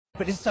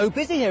But it's so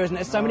busy here, isn't it?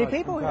 There's so many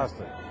people here.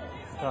 Fantastic.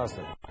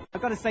 Fantastic.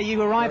 I've got to say,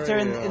 you arrived here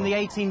in the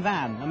 18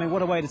 van. I mean,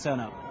 what a way to turn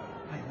up.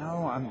 I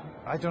know, and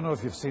I don't know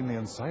if you've seen the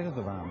inside of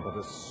the van, but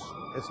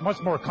it's much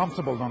more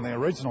comfortable than the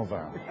original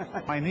van.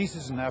 My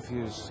nieces and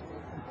nephews,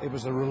 it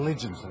was a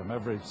religion to them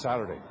every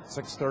Saturday,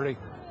 6:30,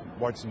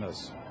 watching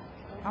this.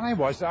 And I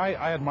watched it.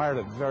 I admired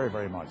it very,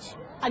 very much.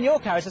 And your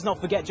character, let's not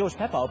forget, George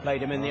Peppard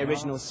played him in the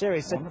original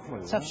series. So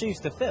Wonderfully, tough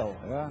shoes to fill.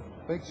 Yeah,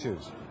 big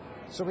shoes.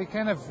 So we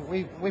kind of,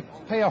 we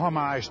pay a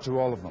homage to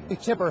all of them. We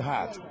tip our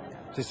hat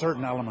to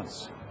certain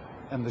elements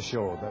in the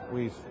show that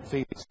we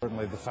feel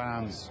certainly the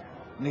fans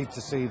need to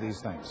see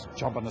these things,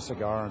 chomping a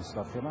cigar and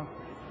stuff, you know.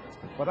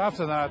 But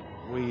after that,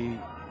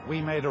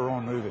 we made our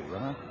own movie, you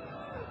know.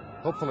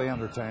 Hopefully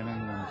entertaining.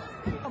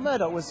 And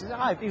Murdoch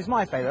he was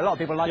my favourite. A lot of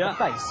people like the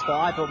face, but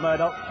I thought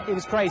Murdoch, he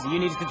was crazy. You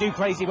needed to do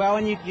crazy well,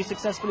 and you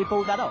successfully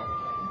pulled that off.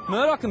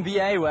 Murdoch and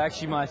BA were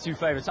actually my two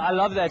favourites. I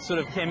love that sort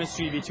of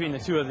chemistry between the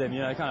two of them, you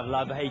know, kind of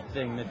love-hate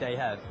thing that they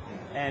have.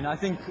 And I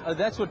think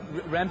that's what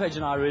Rampage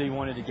and I really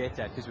wanted to get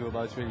at, because we were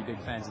both really big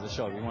fans of the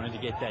show. We wanted to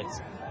get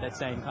that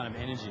same kind of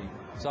energy.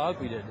 So I hope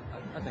we did.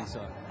 I think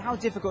so. How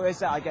difficult is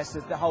that, I guess,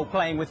 the whole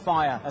playing with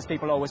fire, as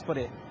people always put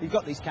it? You've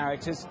got these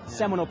characters,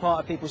 seminal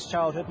part of people's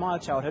childhood, my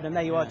childhood, and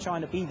there you are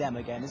trying to be them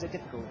again. Is it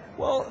difficult?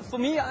 Well, for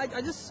me, I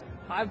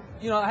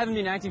haven't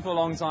been acting for a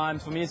long time.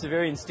 For me, it's a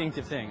very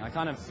instinctive thing. I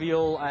kind of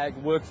feel, I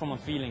work from a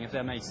feeling, if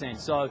that makes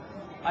sense. So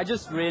I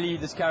just really,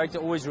 this character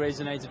always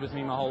resonated with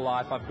me my whole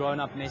life. I've grown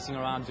up messing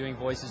around, doing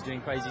voices,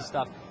 doing crazy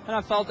stuff, and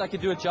I felt I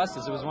could do it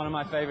justice. It was one of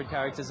my favorite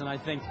characters, and I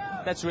think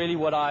that's really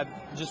what I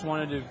just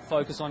wanted to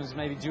focus on, is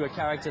maybe do a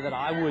character that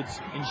I would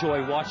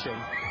enjoy watching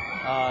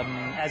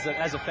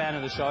as a fan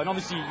of the show. And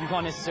obviously, you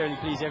can't necessarily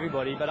please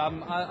everybody, but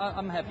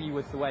I'm happy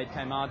with the way it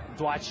came out.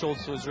 Dwight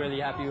Schultz was really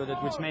happy with it,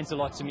 which meant a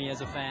lot to me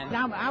as a fan.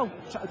 Now, how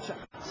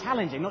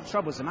challenging, not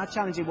troublesome, how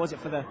challenging was it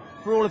for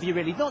all of you,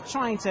 really, not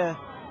trying to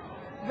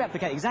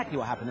replicate exactly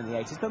what happened in the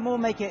 80s, but more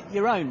make it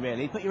your own,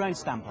 really, put your own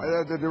stamp on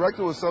it? The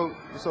director was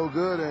so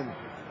good and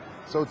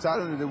so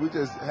talented that we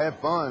just had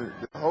fun.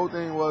 The whole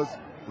thing was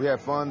we had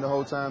fun the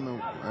whole time,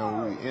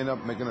 and we ended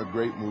up making a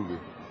great movie.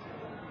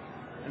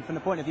 And from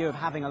the point of view of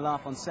having a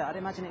laugh on set, I'd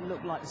imagine it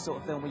looked like the sort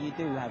of film where you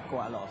do have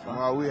quite a lot of fun.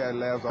 Well, we had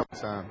laughs all the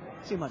time.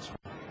 Too much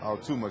fun. Oh,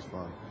 too much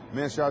fun.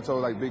 Me and Chateau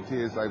like big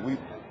kids. Like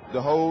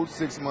the whole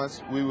 6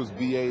 months we was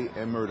BA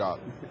and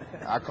Murdoch.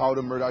 I called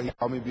him Murdoch, he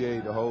called me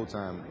BA the whole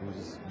time. It was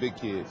just big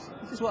kids.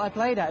 This is what I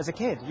played at as a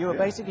kid. You were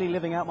basically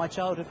living out my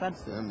childhood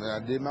fantasy. And I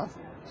did my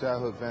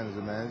childhood fantasy,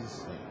 man.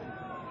 Just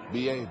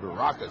BA,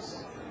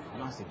 Baracus.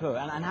 Nicely put.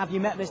 And have you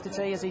met Mr.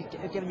 T? Has he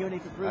given you any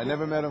approval? I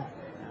never met him.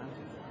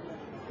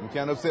 I'm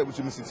kind of upset with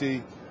you, Mr.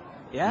 T.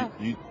 Yeah?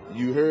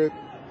 You heard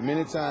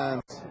many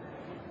times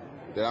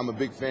that I'm a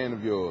big fan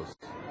of yours.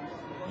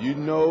 You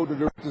know the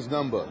director's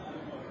number.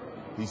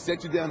 He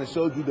set you down and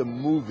showed you the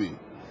movie.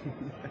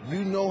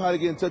 You know how to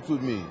get in touch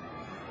with me.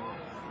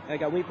 There you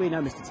go. We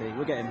know Mr. T.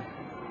 We'll get him.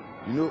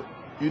 You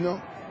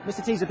know?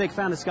 Mr. T's a big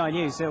fan of Sky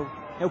News.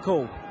 He'll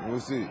call. We'll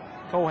see.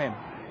 Call him.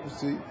 We'll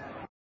see.